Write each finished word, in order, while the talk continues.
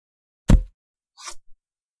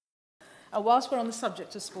Whilst we're on the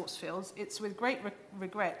subject of sports fields, it's with great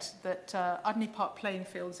regret that Udney Park playing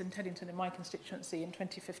fields in Teddington in my constituency in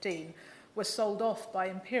 2015 were sold off by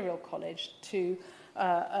Imperial College to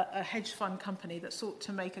a hedge fund company that sought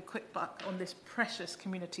to make a quick buck on this precious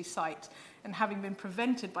community site, and having been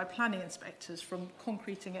prevented by planning inspectors from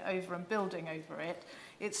concreting it over and building over it,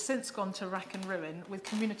 it's since gone to rack and ruin, with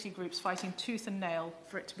community groups fighting tooth and nail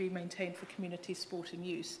for it to be maintained for community sporting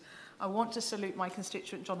use. I want to salute my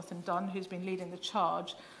constituent Jonathan Dunn, who's been leading the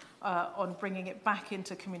charge on bringing it back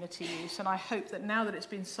into community use, and I hope that now that it's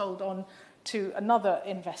been sold on to another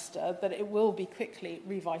investor, that it will be quickly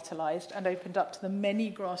revitalised and opened up to the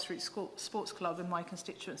many grassroots sports clubs in my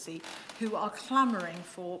constituency who are clamouring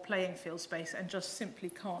for playing field space and just simply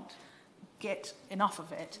can't get enough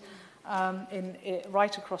of it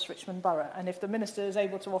right across Richmond Borough. And if the Minister is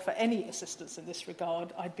able to offer any assistance in this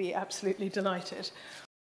regard, I'd be absolutely delighted.